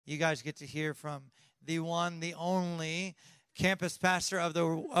you guys get to hear from the one, the only campus pastor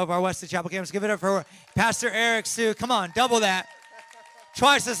of our Wesley Chapel campus. Give it up for Pastor Eric Sue. Come on, double that.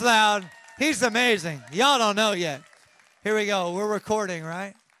 Twice as loud. He's amazing. Y'all don't know yet. Here we go. We're recording,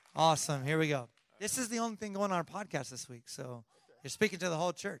 right? Awesome. Here we go. This is the only thing going on our podcast this week, so you're speaking to the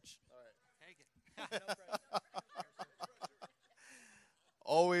whole church. All right. Take it.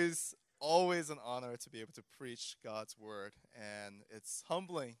 Always an honor to be able to preach God's word, and it's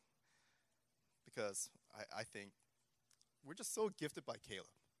humbling because I think we're just so gifted by Caleb.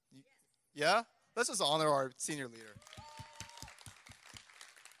 Yeah? Let's just honor our senior leader.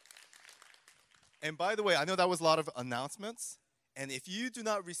 And by the way, I know that was a lot of announcements, and if you do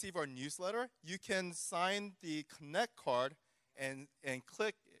not receive our newsletter, you can sign the Connect card and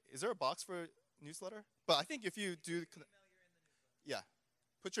click. Is there a box for newsletter? But I think if you do, yeah.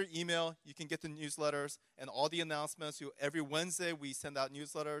 Put your email, you can get the newsletters and all the announcements. Every Wednesday, we send out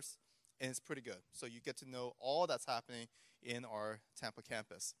newsletters, and it's pretty good. So you get to know all that's happening in our Tampa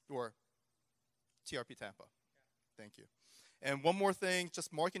campus, or TRP Tampa. Thank you. And one more thing,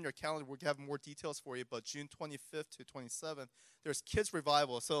 just mark in your calendar. We'll have more details for you, but June 25th to 27th, there's Kids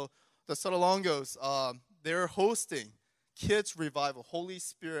Revival. So the Sotalongos, they're hosting Kids Revival, Holy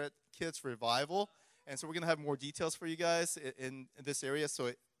Spirit Kids Revival. And so we're going to have more details for you guys in this area.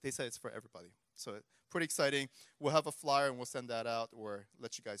 So they said it's for everybody. So pretty exciting. We'll have a flyer and we'll send that out or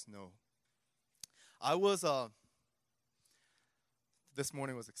let you guys know. This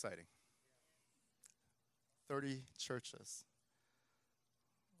morning was exciting. 30 churches.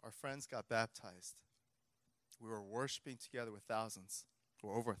 Our friends got baptized. We were worshiping together with thousands,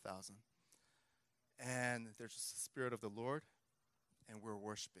 or over 1,000. And there's just the Spirit of the Lord, and we're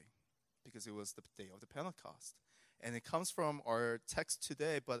worshiping. Because it was the day of the Pentecost. And it comes from our text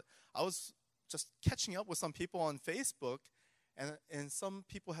today, but I was just catching up with some people on Facebook, and some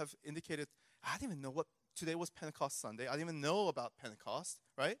people have indicated, I didn't even know what today was Pentecost Sunday. I didn't even know about Pentecost,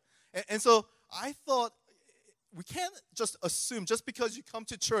 right? And so I thought, we can't just assume, just because you come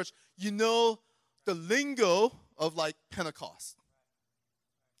to church, you know the lingo of like Pentecost.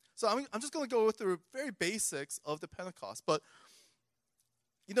 So I'm just going to go through very basics of the Pentecost, but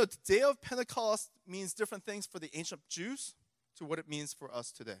you know, the day of Pentecost means different things for the ancient Jews to what it means for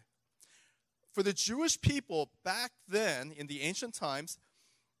us today. For the Jewish people back then, in the ancient times,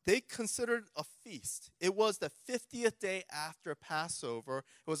 they considered a feast. It was the 50th day after Passover.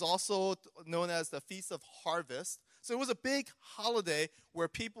 It was also known as the Feast of Harvest. So it was a big holiday where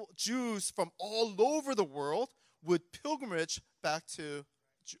Jews from all over the world would pilgrimage back to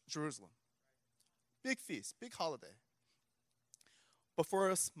Jerusalem. Big feast, big holiday. But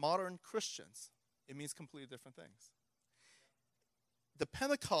for us modern Christians, it means completely different things. The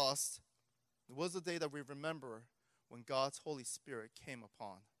Pentecost was the day that we remember when God's Holy Spirit came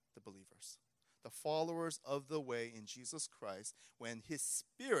upon the believers, the followers of the way in Jesus Christ, when His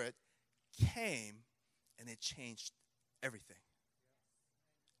Spirit came and it changed everything.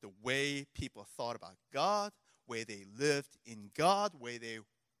 The way people thought about God, way they lived in God, way they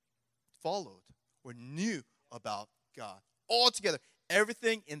followed or knew about God. All together.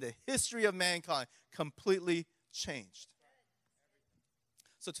 Everything in the history of mankind completely changed.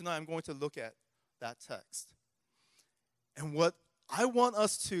 So tonight I'm going to look at that text. And what I want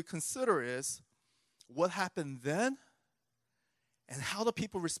us to consider is what happened then and how the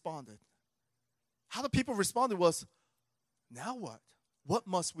people responded. How the people responded was, now what? What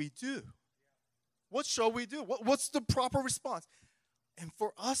must we do? What shall we do? What's the proper response? And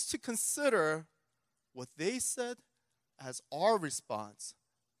for us to consider what they said as our response,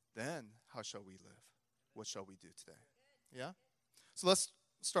 then how shall we live? What shall we do today? Yeah? So let's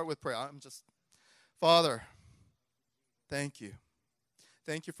start with prayer. Father, thank you.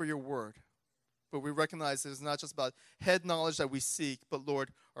 Thank you for your word. But we recognize that it's not just about head knowledge that we seek, but Lord,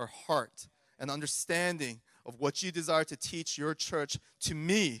 our heart and understanding of what you desire to teach your church to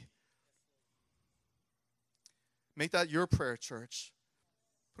me. Make that your prayer, church.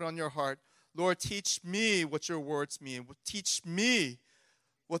 Put it on your heart. Lord, teach me what your words mean. Teach me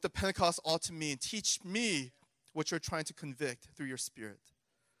what the Pentecost ought to mean. Teach me what you're trying to convict through your Spirit.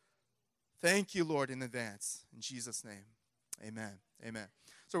 Thank you, Lord, in advance. In Jesus' name, amen. Amen.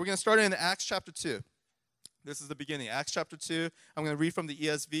 So we're going to start in Acts chapter 2. This is the beginning. Acts chapter 2. I'm going to read from the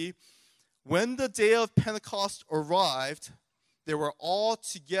ESV. When the day of Pentecost arrived, they were all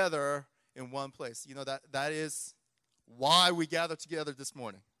together in one place. You know, that is why we gather together this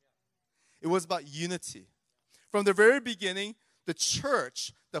morning. It was about unity. From the very beginning, the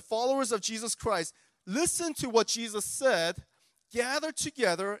church, the followers of Jesus Christ, listened to what Jesus said, gathered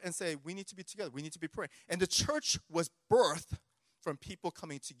together and say, we need to be together. We need to be praying. And the church was birthed from people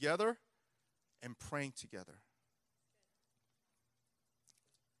coming together and praying together.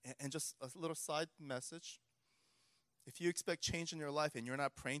 And just a little side message. If you expect change in your life and you're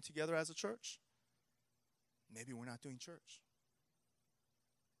not praying together as a church, maybe we're not doing church.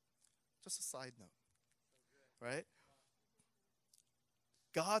 Just a side note, right?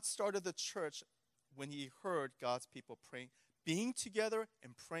 God started the church when he heard God's people praying, being together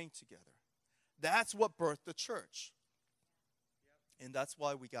and praying together. That's what birthed the church. And that's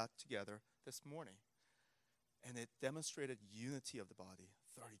why we got together this morning. And it demonstrated unity of the body.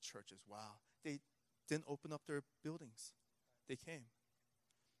 30 churches, wow. They didn't open up their buildings. They came.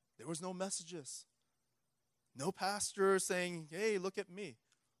 There was no messages. No pastor saying, hey, look at me.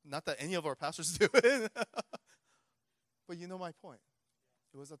 Not that any of our pastors do it. But you know my point.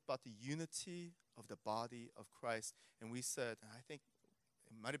 It was about the unity of the body of Christ. And we said, and I think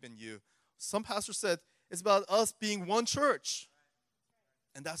it might have been you, some pastors said, it's about us being one church.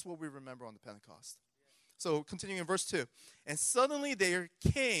 And that's what we remember on the Pentecost. So continuing in verse 2. And suddenly there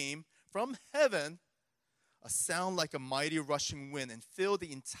came from heaven a sound like a mighty rushing wind and filled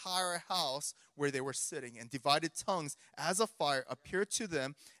the entire house where they were sitting. And divided tongues as a fire appeared to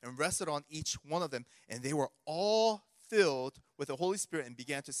them and rested on each one of them. And they were all filled with the Holy Spirit and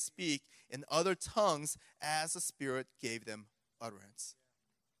began to speak in other tongues as the Spirit gave them utterance.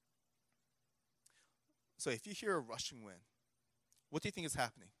 So if you hear a rushing wind, what do you think is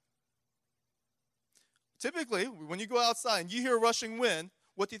happening? Typically, when you go outside and you hear a rushing wind,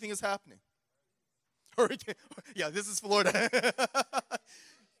 what do you think is happening? Hurricane. Yeah, this is Florida.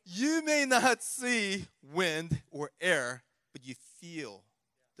 You may not see wind or air, but you feel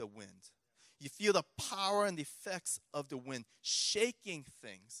the wind. You feel the power and the effects of the wind shaking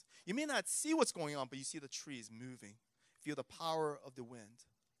things. You may not see what's going on, but you see the trees moving. Feel the power of the wind.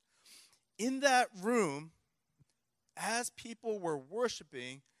 In that room, as people were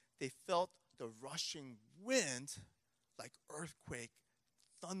worshiping, they felt the rushing wind, like earthquake,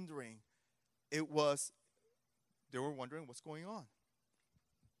 thundering. They were wondering what's going on.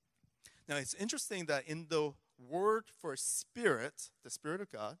 Now, it's interesting that in the word for spirit, the Spirit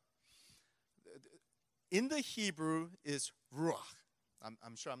of God, in the Hebrew is ruach.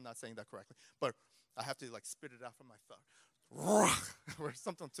 I'm sure I'm not saying that correctly, but I have to spit it out from my throat. Ruach, or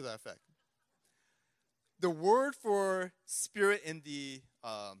something to that effect. The word for spirit in the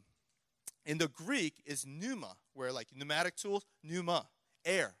Greek is pneuma, where pneumatic tools, pneuma,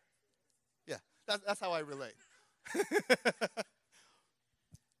 air. Yeah, that's how I relate.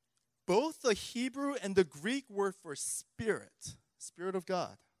 Both the Hebrew and the Greek word for spirit, Spirit of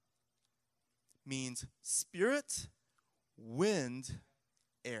God, means spirit, wind,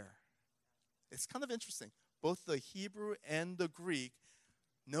 air. It's kind of interesting. Both the Hebrew and the Greek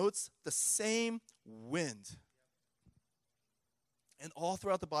notes the same wind. And all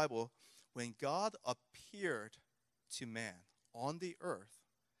throughout the Bible, when God appeared to man on the earth,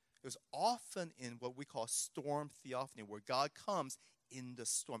 it was often in what we call storm theophany, where God comes in the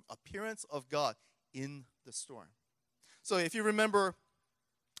storm, appearance of God in the storm. So if you remember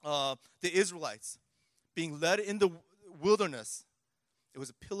the Israelites being led in the wilderness, it was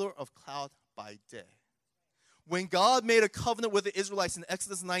a pillar of cloud by day. When God made a covenant with the Israelites in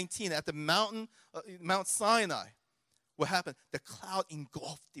Exodus 19 at the mountain, Mount Sinai, what happened? The cloud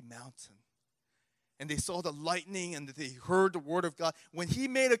engulfed the mountain. And they saw the lightning and they heard the word of God. When he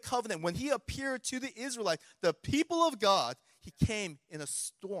made a covenant, when he appeared to the Israelites, the people of God, he came in a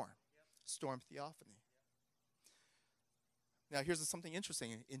storm theophany. Now here's something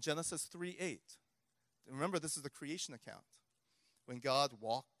interesting. In Genesis 3:8, remember this is the creation account, when God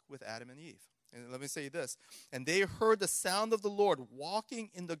walked with Adam and Eve. And let me say this. And they heard the sound of the Lord walking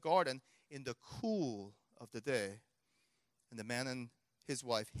in the garden in the cool of the day. And the man and his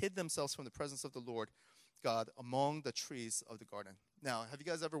wife hid themselves from the presence of the Lord God among the trees of the garden. Now, have you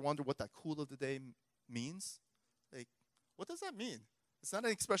guys ever wondered what that cool of the day means? What does that mean? It's not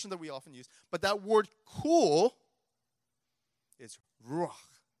an expression that we often use. But that word cool is ruach,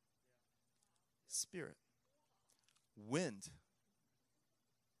 spirit, wind.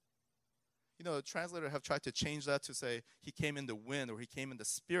 The translator have tried to change that to say he came in the wind or he came in the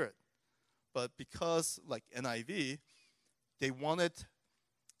spirit. But because, like NIV, they wanted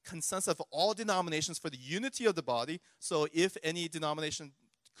consensus of all denominations for the unity of the body. So if any denomination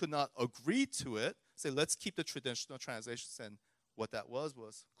could not agree to it, say, let's keep the traditional translations. And what that was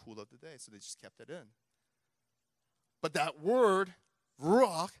cool of the day. So they just kept it in. But that word,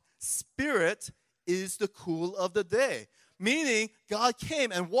 ruach, spirit, is the cool of the day. Meaning, God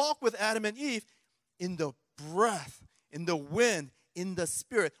came and walked with Adam and Eve in the breath, in the wind, in the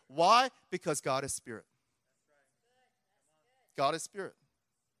spirit. Why? Because God is spirit. God is spirit.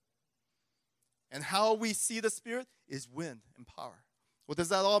 And how we see the Spirit is wind and power. What does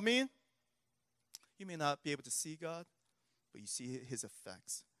that all mean? You may not be able to see God, but you see his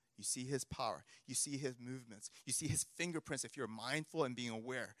effects. You see his power. You see his movements. You see his fingerprints if you're mindful and being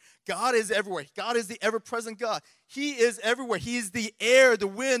aware. God is everywhere. God is the ever-present God. He is everywhere. He is the air, the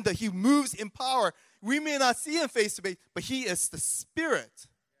wind, that he moves in power. We may not see him face to face, but he is the Spirit.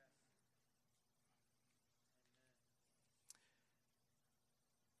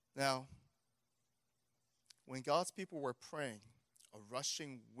 Now, when God's people were praying, a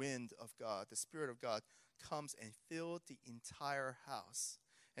rushing wind of God, the Spirit of God, comes and filled the entire house.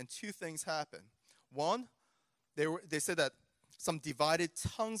 And two things happened. One, they said that some divided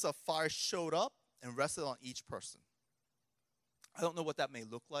tongues of fire showed up and rested on each person. I don't know what that may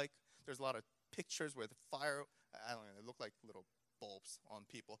look like. There's a lot of pictures where the fire, I don't know, they look like little bulbs on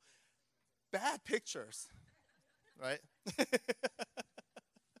people. Bad pictures, right?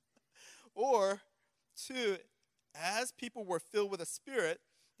 Or two, as people were filled with the Spirit,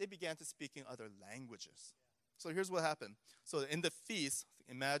 they began to speak in other languages. So here's what happened. So in the feast,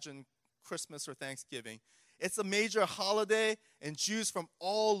 imagine Christmas or Thanksgiving. It's a major holiday, and Jews from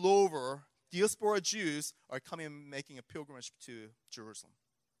all over, diaspora Jews, are coming and making a pilgrimage to Jerusalem.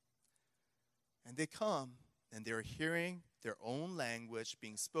 And they come, and they're hearing their own language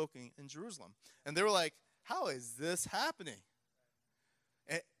being spoken in Jerusalem. And they were like, how is this happening?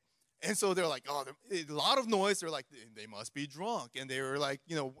 And so they're like, oh, a lot of noise. They're like, they must be drunk. And they were like,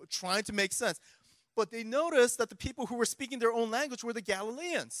 trying to make sense. But they noticed that the people who were speaking their own language were the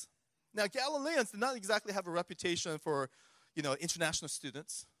Galileans. Now, Galileans did not exactly have a reputation for, international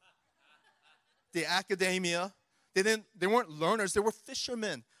students. The academia, they weren't learners. They were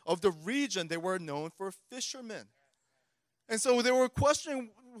fishermen. Of the region, they were known for fishermen. And so they were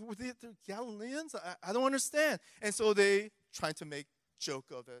questioning, were they Galileans? I don't understand. And so they tried to make joke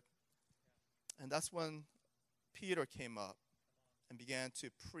of it. And that's when Peter came up and began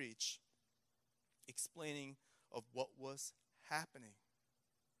to preach, explaining of what was happening.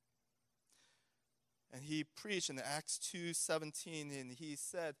 And he preached in Acts 2:17, and he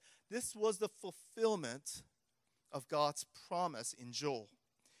said, this was the fulfillment of God's promise in Joel.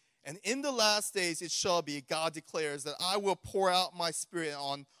 And in the last days it shall be, God declares, that I will pour out my Spirit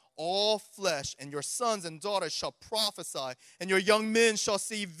on all flesh, and your sons and daughters shall prophesy, and your young men shall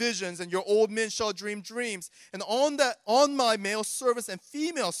see visions, and your old men shall dream dreams. And on my male servants and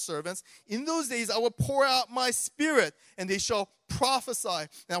female servants, in those days I will pour out my Spirit, and they shall prophesy.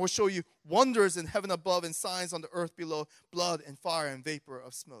 And I will show you wonders in heaven above and signs on the earth below, blood and fire and vapor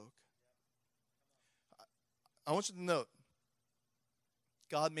of smoke. I want you to note,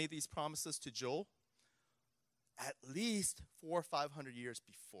 God made these promises to Joel at least 400 or 500 years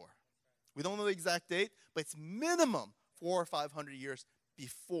before. We don't know the exact date, but it's minimum 400 or 500 years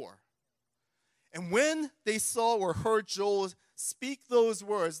before. And when they saw or heard Joel speak those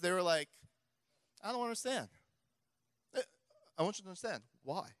words, they were like, I don't understand. I want you to understand.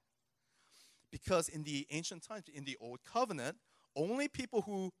 Why? Because in the ancient times, in the Old Covenant, only people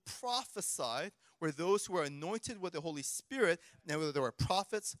who prophesied were those who were anointed with the Holy Spirit, and whether they were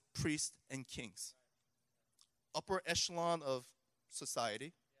prophets, priests, and kings. Upper echelon of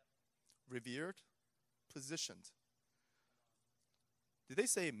society, revered, positioned. Did they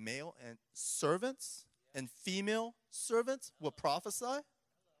say male and servants and female servants will prophesy?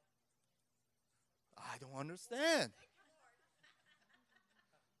 I don't understand.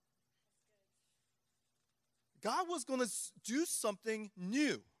 God was going to do something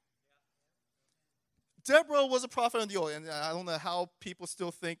new. Deborah was a prophet in the old, and I don't know how people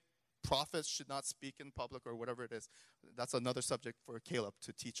still think prophets should not speak in public or whatever it is. That's another subject for Caleb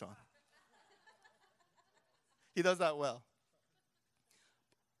to teach on. He does that well.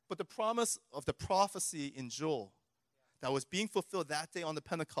 But the promise of the prophecy in Joel that was being fulfilled that day on the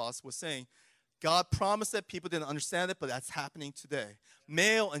Pentecost was saying, God promised it, people didn't understand it, but that's happening today.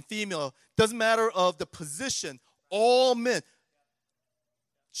 Male and female, doesn't matter of the position, all men,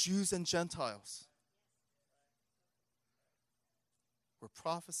 Jews and Gentiles, were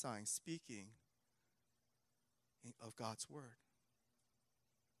prophesying, speaking of God's word.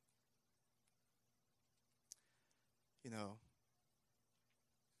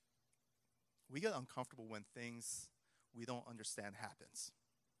 We get uncomfortable when things we don't understand happens.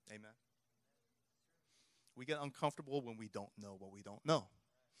 Amen. We get uncomfortable when we don't know what we don't know.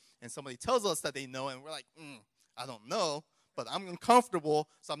 And somebody tells us that they know, and we're like, I don't know, but I'm uncomfortable,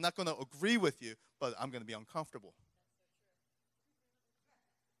 so I'm not going to agree with you, but I'm going to be uncomfortable.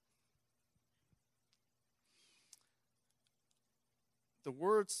 The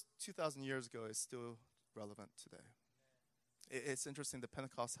words 2,000 years ago is still relevant today. It's interesting, the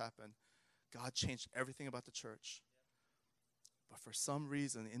Pentecost happened. God changed everything about the church. But for some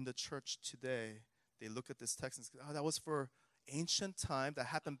reason, in the church today, they look at this text and say, oh, that was for ancient time. That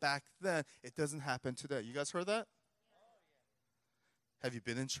happened back then. It doesn't happen today. You guys heard that? Have you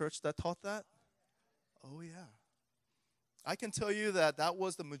been in church that taught that? Oh, yeah. I can tell you that that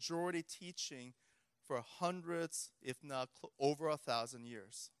was the majority teaching for hundreds, if not over 1,000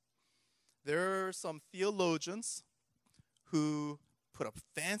 years. There are some theologians who put a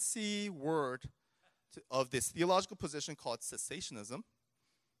fancy word of this theological position called cessationism,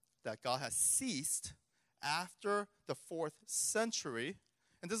 that God has ceased after the 4th century.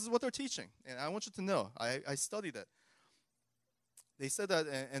 And this is what they're teaching. And I want you to know, I studied it. They said that,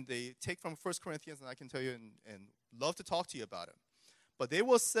 and they take from 1 Corinthians, and I can tell you and love to talk to you about it. But they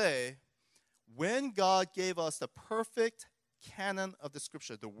will say, when God gave us the perfect canon of the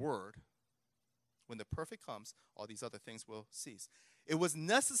Scripture, the Word, when the perfect comes, all these other things will cease. It was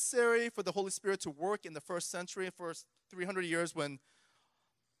necessary for the Holy Spirit to work in the first century, first 300 years when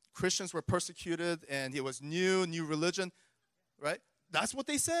Christians were persecuted and it was new religion, right? That's what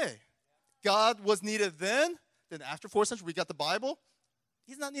they say. God was needed then after 4th century, we got the Bible.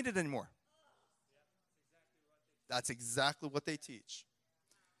 He's not needed anymore. That's exactly what they teach.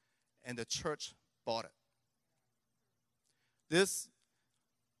 And the church bought it.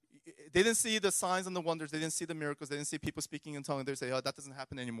 They didn't see the signs and the wonders. They didn't see the miracles. They didn't see people speaking in tongues. They say, oh, that doesn't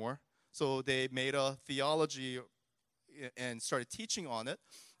happen anymore. So they made a theology and started teaching on it.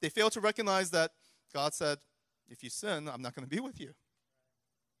 They failed to recognize that God said, if you sin, I'm not going to be with you.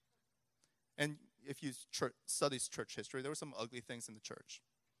 And if you study church history, there were some ugly things in the church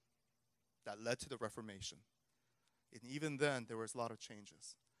that led to the Reformation. And even then, there was a lot of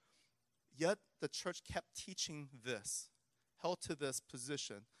changes. Yet, the church kept teaching this, held to this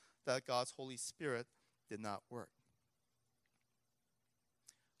position that God's Holy Spirit did not work.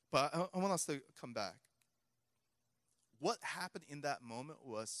 But I want us to come back. What happened in that moment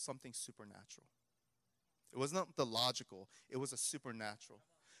was something supernatural. It was not the logical. It was a supernatural.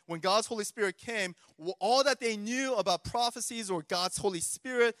 When God's Holy Spirit came, all that they knew about prophecies or God's Holy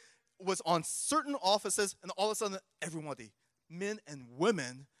Spirit was on certain offices, and all of a sudden, everybody, men and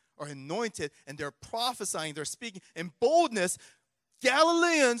women, are anointed, and they're prophesying, they're speaking in boldness.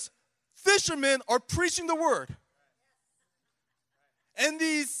 Galileans, fishermen, are preaching the word. And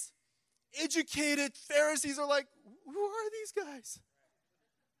these educated Pharisees are like, who are these guys?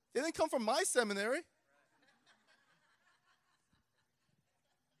 They didn't come from my seminary.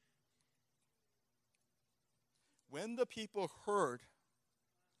 When the people heard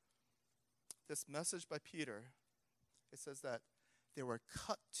this message by Peter, it says that they were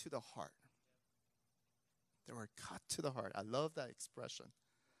cut to the heart. They were cut to the heart. I love that expression.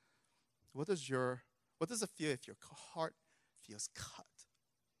 What does it feel if your heart feels cut,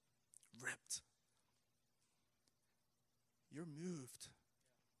 ripped? You're moved.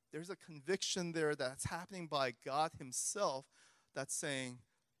 There's a conviction there that's happening by God himself that's saying,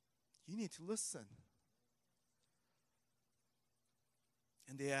 you need to listen.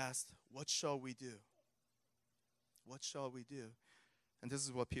 And they asked, what shall we do? What shall we do? And this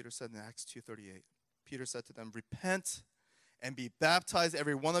is what Peter said in Acts 2:38. Peter said to them, repent and be baptized,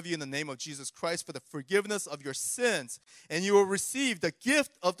 every one of you, in the name of Jesus Christ for the forgiveness of your sins, and you will receive the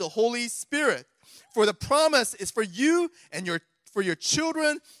gift of the Holy Spirit. For the promise is for you and for your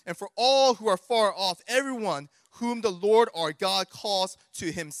children and for all who are far off, everyone whom the Lord our God calls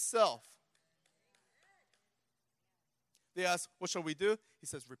to himself. They asked, what shall we do? He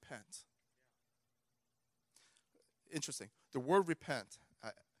says, repent. Interesting. The word repent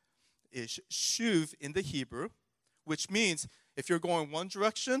is shuv in the Hebrew, which means if you're going one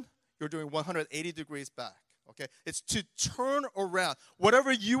direction, you're doing 180 degrees back. Okay? It's to turn around.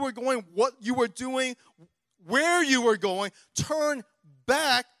 Whatever you were going, what you were doing, where you were going, turn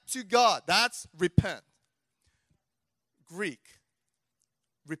back to God. That's repent. Greek,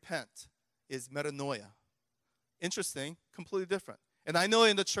 repent, is metanoia. Interesting, completely different. And I know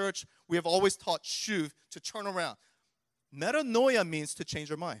in the church, we have always taught shuv, to turn around. Metanoia means to change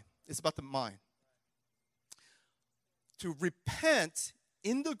your mind. It's about the mind. To repent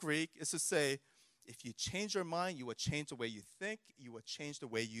in the Greek is to say, if you change your mind, you will change the way you think, you will change the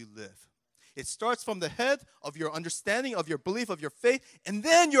way you live. It starts from the head of your understanding, of your belief, of your faith, and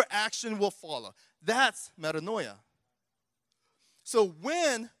then your action will follow. That's metanoia. So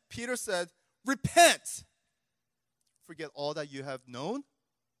when Peter said, repent, forget all that you have known,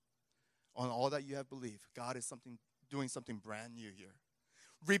 on all that you have believed. God is doing something brand new here.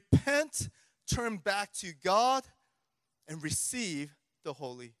 Repent, turn back to God, and receive the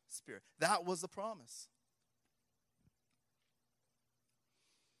Holy Spirit. That was the promise.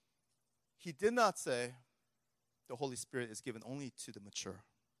 He did not say the Holy Spirit is given only to the mature,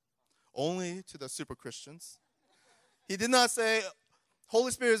 only to the super Christians. He did not say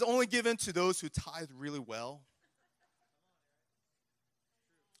Holy Spirit is only given to those who tithe really well,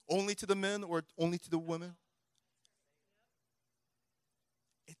 only to the men or only to the women.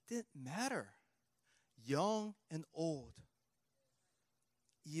 It didn't matter. Young and old,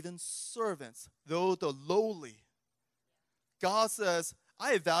 even servants, though the lowly. God says,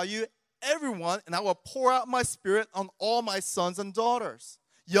 I value everyone, and I will pour out my Spirit on all my sons and daughters,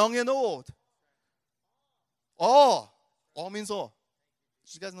 young and old. All. All means all.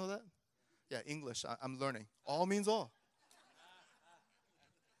 Did you guys know that? Yeah, English, I'm learning. All means all.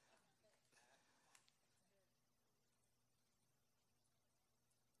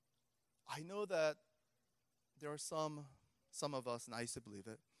 I know that there are some of us, and I used to believe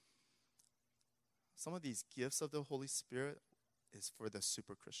it, some of these gifts of the Holy Spirit is for the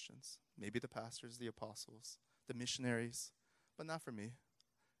super Christians. Maybe the pastors, the apostles, the missionaries, but not for me.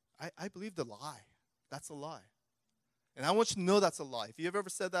 I believe the lie. That's a lie. And I want you to know that's a lie. If you've ever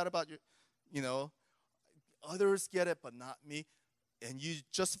said that about others get it, but not me, and you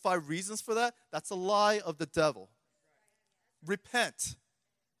justify reasons for that, that's a lie of the devil. Repent.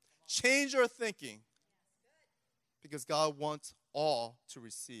 Change your thinking. Because God wants all to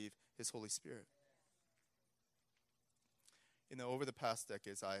receive His Holy Spirit. Over the past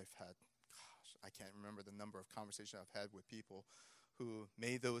decades, I've had, I can't remember the number of conversations I've had with people who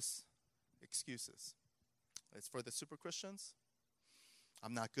made those excuses. It's for the super Christians.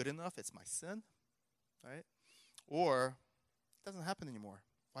 I'm not good enough. It's my sin. Right? Or, it doesn't happen anymore.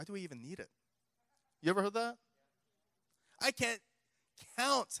 Why do we even need it? You ever heard that? I can't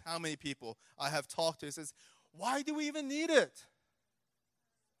count how many people I have talked to who says, why do we even need it?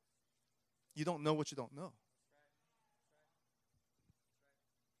 You don't know what you don't know.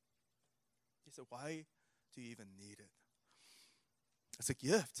 He said, why do you even need it? It's a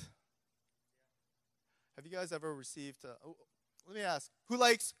gift. Have you guys ever received, let me ask, who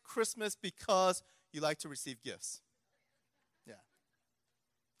likes Christmas because you like to receive gifts? Yeah.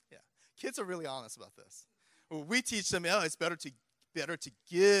 Yeah. Kids are really honest about this. Well, we teach them, it's better to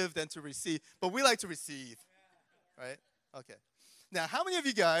give than to receive, but we like to receive. Right? Okay. Now, how many of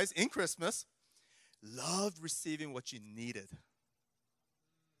you guys in Christmas loved receiving what you needed?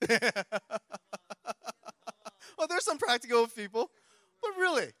 Well, there's some practical people, but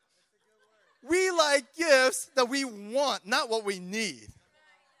really, we like gifts that we want, not what we need.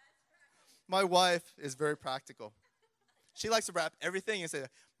 My wife is very practical. She likes to wrap everything and say,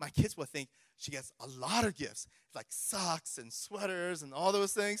 my kids will think she gets a lot of gifts, like socks and sweaters and all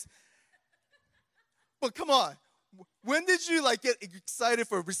those things. But come on. When did you get excited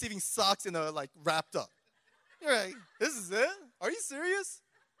for receiving socks in a wrapped up? You're like, this is it? Are you serious?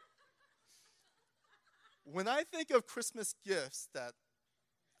 When I think of Christmas gifts,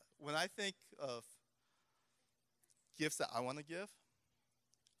 when I think of gifts that I want to give,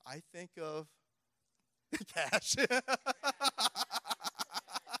 I think of cash.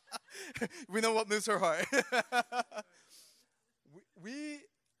 We know what moves her heart.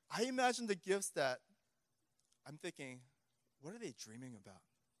 I imagine the gifts that I'm thinking, what are they dreaming about?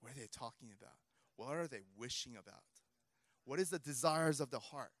 What are they talking about? What are they wishing about? What is the desires of the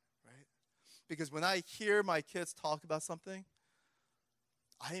heart, right? Because when I hear my kids talk about something,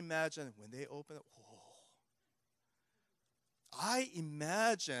 I imagine when they open it, I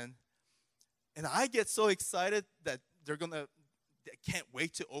imagine, and I get so excited that they can't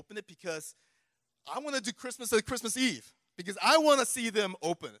wait to open it because I want to do Christmas at Christmas Eve because I want to see them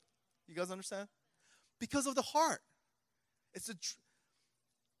open it. You guys understand? Because of the heart.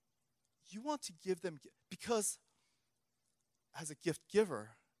 You want to give them, because as a gift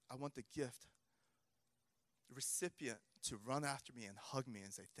giver, I want the recipient to run after me and hug me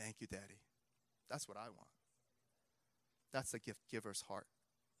and say, thank you, Daddy. That's what I want. That's the gift giver's heart.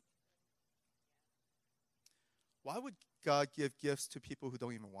 Why would God give gifts to people who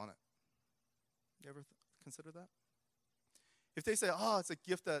don't even want it? You ever consider that? If they say, it's a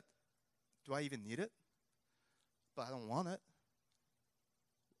gift that, do I even need it? But I don't want it.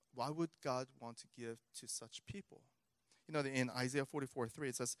 Why would God want to give to such people? In Isaiah 44:3,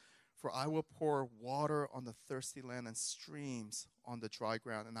 it says, for I will pour water on the thirsty land and streams on the dry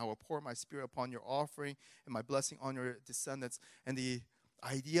ground, and I will pour my Spirit upon your offering and my blessing on your descendants. And the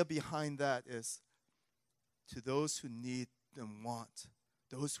idea behind that is, to those who need and want,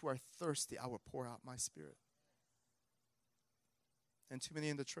 those who are thirsty, I will pour out my Spirit. And too many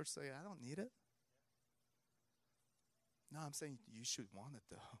in the church say, I don't need it. No, I'm saying you should want it,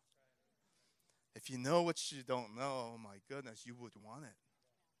 though. If you know what you don't know, oh my goodness, you would want it.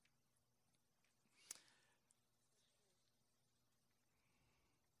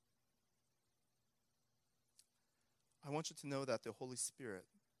 I want you to know that the Holy Spirit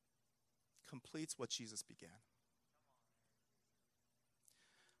completes what Jesus began.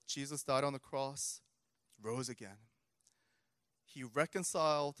 Jesus died on the cross, rose again. He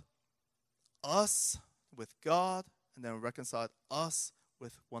reconciled us with God and then reconciled us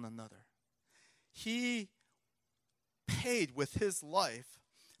with one another. He paid with his life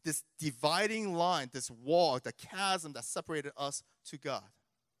this dividing line, this wall, the chasm that separated us to God.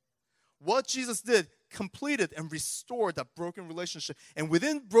 What Jesus did completed and restored that broken relationship. And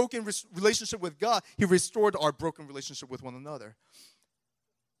within broken relationship with God, he restored our broken relationship with one another.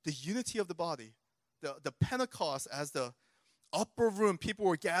 The unity of the body, the Pentecost as the upper room, people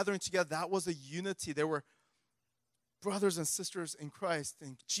were gathering together, that was a unity. There were brothers and sisters in Christ,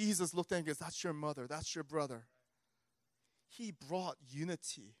 and Jesus looked at them and goes, that's your mother, that's your brother. He brought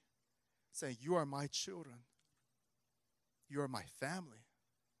unity, saying, you are my children. You are my family.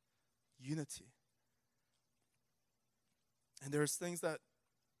 Unity. And there's things that,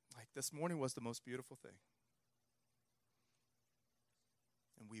 like this morning was the most beautiful thing.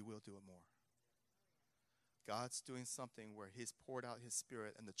 And we will do it more. God's doing something where he's poured out his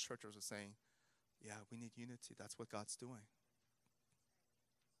Spirit, and the churches are saying, yeah, we need unity. That's what God's doing.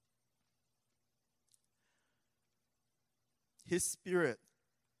 His Spirit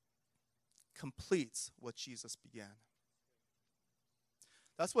completes what Jesus began.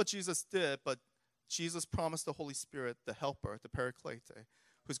 That's what Jesus did, but Jesus promised the Holy Spirit, the helper, the Paraclete,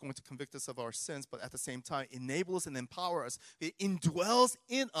 who's going to convict us of our sins, but at the same time enable us and empower us. It indwells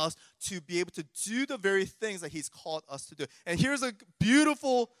in us to be able to do the very things that he's called us to do. And here's a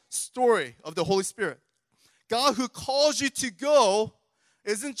beautiful story of the Holy Spirit. God who calls you to go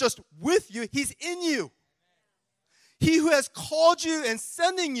isn't just with you, he's in you. He who has called you and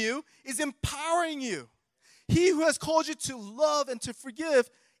sending you is empowering you. He who has called you to love and to forgive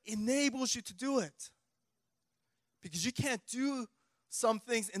enables you to do it. Because you can't do some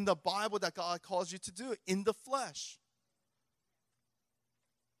things in the Bible that God calls you to do in the flesh.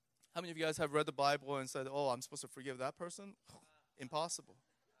 How many of you guys have read the Bible and said, oh, I'm supposed to forgive that person? Impossible.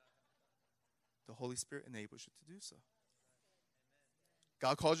 The Holy Spirit enables you to do so.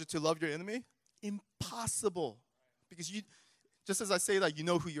 God calls you to love your enemy? Impossible. Because you, just as I say that, you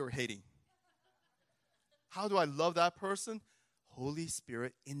know who you're hating. How do I love that person? Holy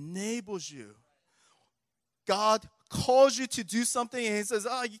Spirit enables you. God calls you to do something and he says,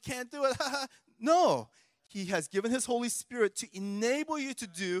 oh, you can't do it. No. He has given his Holy Spirit to enable you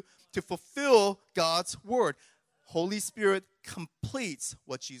to fulfill God's word. Holy Spirit completes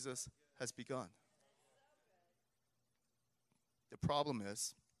what Jesus has begun. The problem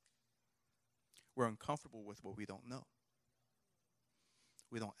is, we're uncomfortable with what we don't know.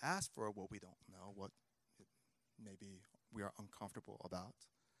 We don't ask for what we don't know, what maybe we are uncomfortable about.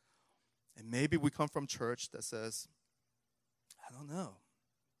 And maybe we come from church that says, I don't know.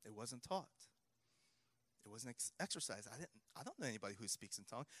 It wasn't taught. It wasn't exercised. I don't know anybody who speaks in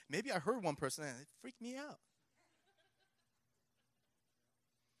tongues. Maybe I heard one person and it freaked me out.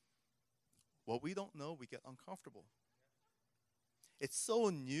 What we don't know, we get uncomfortable. It's so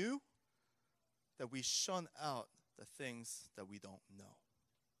new that we shun out the things that we don't know.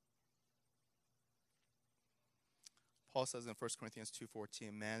 Paul says in 1 Corinthians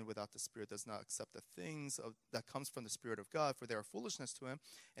 2:14, man without the Spirit does not accept the things that comes from the Spirit of God, for they are foolishness to him,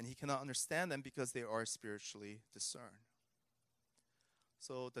 and he cannot understand them because they are spiritually discerned.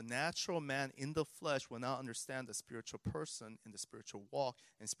 So the natural man in the flesh will not understand the spiritual person in the spiritual walk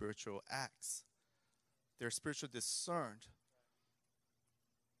and spiritual acts. They're spiritually discerned.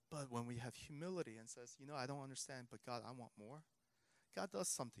 But when we have humility and says, I don't understand, but God, I want more. God does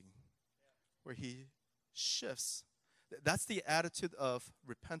something where he shifts. That's the attitude of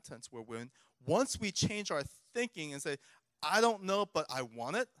repentance, where once we change our thinking and say, I don't know, but I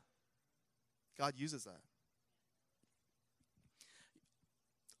want it, God uses that.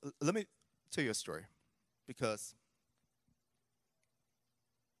 Let me tell you a story, because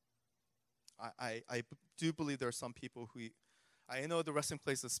I do believe there are some people who, I know the resting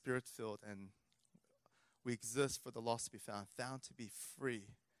place is spirit-filled, and we exist for the lost to be found to be free,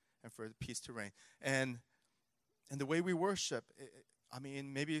 and for peace to reign. And the way we worship,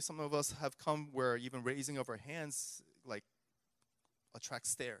 maybe some of us have come where even raising of our hands attracts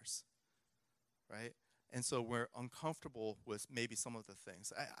stares, right? And so we're uncomfortable with maybe some of the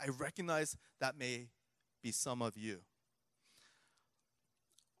things. I recognize that may be some of you.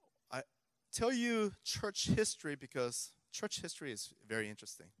 I tell you church history because church history is very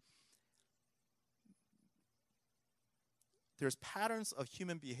interesting. There's patterns of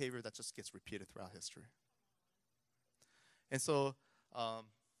human behavior that just gets repeated throughout history. And so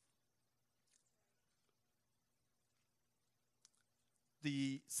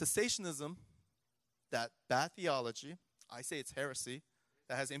the cessationism, that bad theology, I say it's heresy,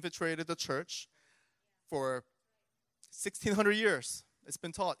 that has infiltrated the church for 1,600 years. It's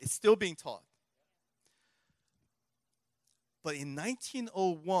been taught. It's still being taught. But in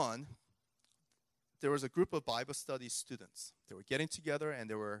 1901, there was a group of Bible study students. They were getting together and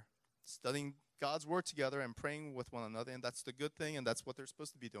they were studying God's word together and praying with one another, and that's the good thing, and that's what they're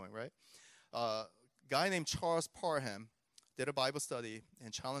supposed to be doing, right? A guy named Charles Parham did a Bible study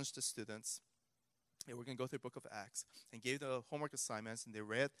and challenged the students. And we're going to go through the book of Acts and gave the homework assignments, and they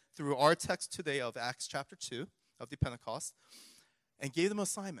read through our text today of Acts chapter 2 of the Pentecost and gave them an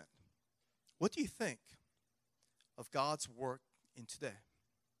assignment. What do you think of God's work in today?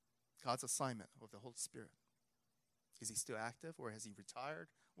 God's assignment of the Holy Spirit. Is he still active or has he retired?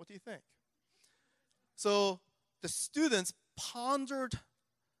 What do you think? So the students pondered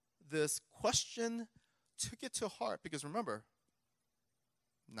this question, took it to heart, because remember,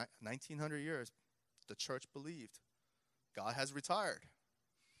 1900 years, the church believed God has retired.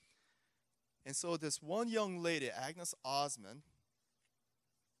 And so this one young lady, Agnes Osmond,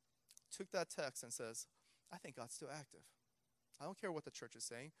 took that text and says, I think God's still active. I don't care what the church is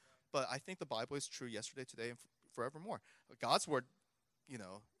saying, but I think the Bible is true yesterday, today, and forevermore. God's word,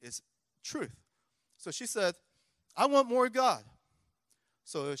 is truth. So she said, I want more God.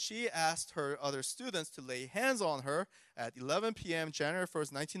 So she asked her other students to lay hands on her at 11 p.m. January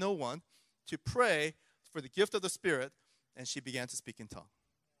 1st, 1901, to pray for the gift of the Spirit, and she began to speak in tongues.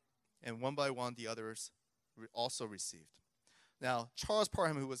 And one by one, the others also received. Now, Charles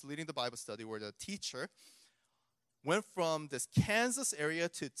Parham, who was leading the Bible study, or the teacher, went from this Kansas area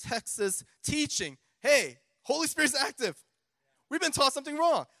to Texas teaching, hey, Holy Spirit's active. We've been taught something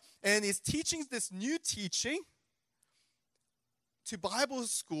wrong. And he's teaching this new teaching to Bible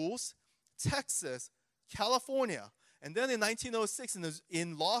schools, Texas, California. And then in 1906,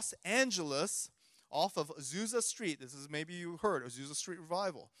 in Los Angeles, off of Azusa Street, this is maybe you heard, Azusa Street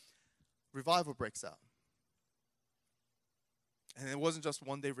Revival. Revival breaks out. And it wasn't just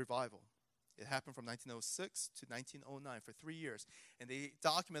one-day revival. It happened from 1906 to 1909 for 3 years. And they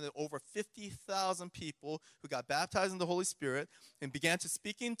documented over 50,000 people who got baptized in the Holy Spirit and began to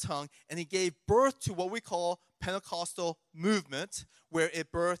speak in tongue. And it gave birth to what we call Pentecostal movement, where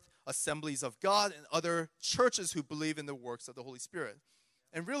it birthed assemblies of God and other churches who believe in the works of the Holy Spirit.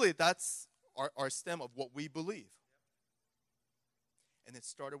 And really, that's our stem of what we believe. And it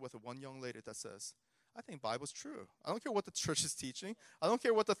started with one young lady that says, I think Bible's true. I don't care what the church is teaching. I don't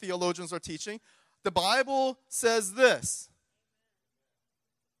care what the theologians are teaching. The Bible says this.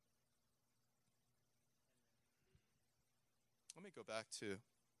 Let me go back to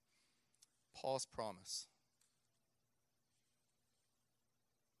Paul's promise.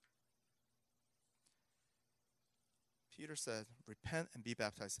 Peter said, repent and be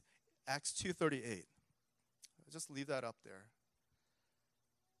baptized. Acts 2:38. Just leave that up there.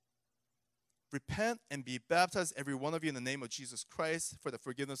 Repent and be baptized, every one of you, in the name of Jesus Christ for the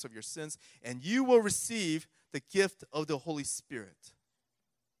forgiveness of your sins, and you will receive the gift of the Holy Spirit.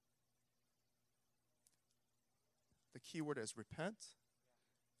 The key word is repent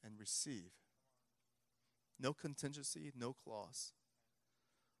and receive. No contingency, no clause.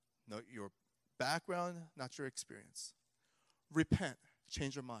 No, your background, not your experience. Repent,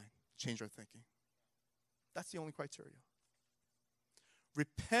 change your mind, change your thinking. That's the only criteria.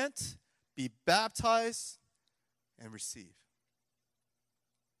 Repent, be baptized, and receive.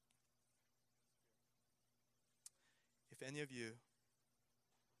 If any of you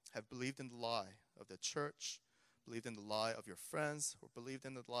have believed in the lie of the church, believed in the lie of your friends, or believed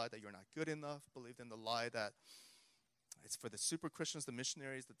in the lie that you're not good enough, believed in the lie that it's for the super Christians, the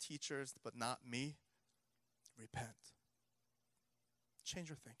missionaries, the teachers, but not me, repent. Change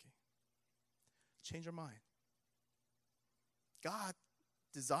your thinking. Change your mind. God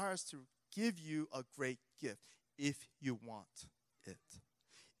desires to give you a great gift if you want it.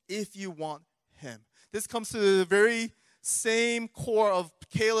 If you want him. This comes to the very same core of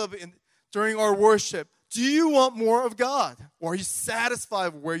Caleb during our worship. Do you want more of God? Or are you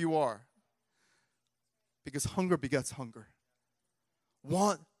satisfied with where you are? Because hunger begets hunger.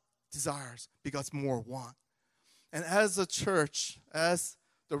 Want desires begets more want. And as a church, as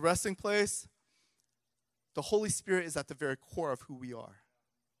the resting place, the Holy Spirit is at the very core of who we are.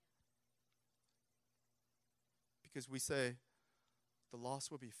 Because we say, the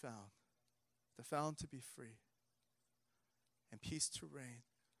lost will be found, the found to be free, and peace to reign.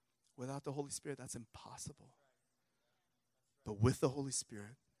 Without the Holy Spirit, that's impossible. But with the Holy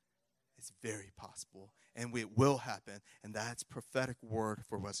Spirit, it's very possible, and it will happen, and that's prophetic word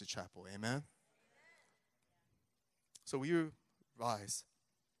for Wesley Chapel. Amen? So will you rise.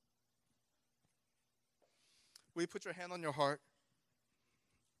 Will you put your hand on your heart?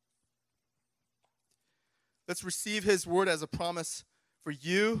 Let's receive his word as a promise for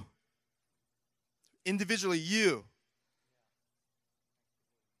you, individually you.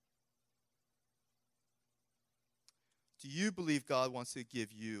 Do you believe God wants to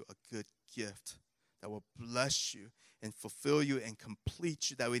give you a good gift that will bless you and fulfill you and complete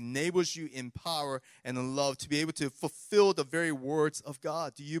you, that enables you in power and in love to be able to fulfill the very words of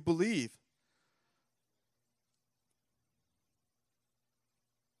God? Do you believe?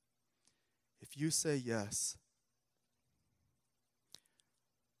 If you say yes,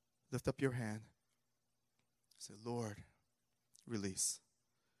 lift up your hand. Say, Lord, release.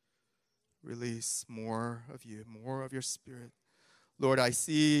 Release more of you, more of your spirit. Lord, I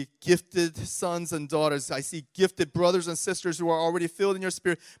see gifted sons and daughters. I see gifted brothers and sisters who are already filled in your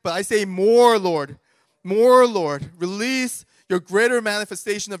spirit. But I say more, Lord. More, Lord. Release your greater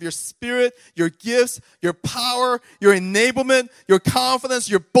manifestation of your spirit, your gifts, your power, your enablement, your confidence,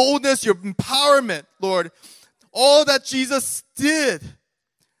 your boldness, your empowerment, Lord. All that Jesus did.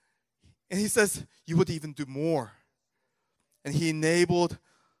 And he says, you would even do more. And he enabled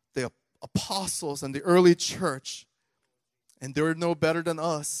the apostles and the early church. And they're no better than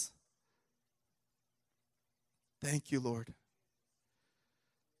us. Thank you, Lord.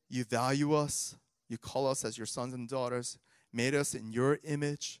 You value us. You call us as your sons and daughters. Made us in your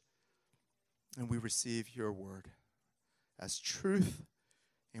image. And we receive your word as truth.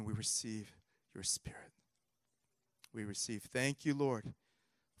 And we receive your spirit. We receive. Thank you, Lord,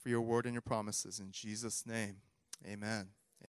 for your word and your promises. In Jesus' name, amen.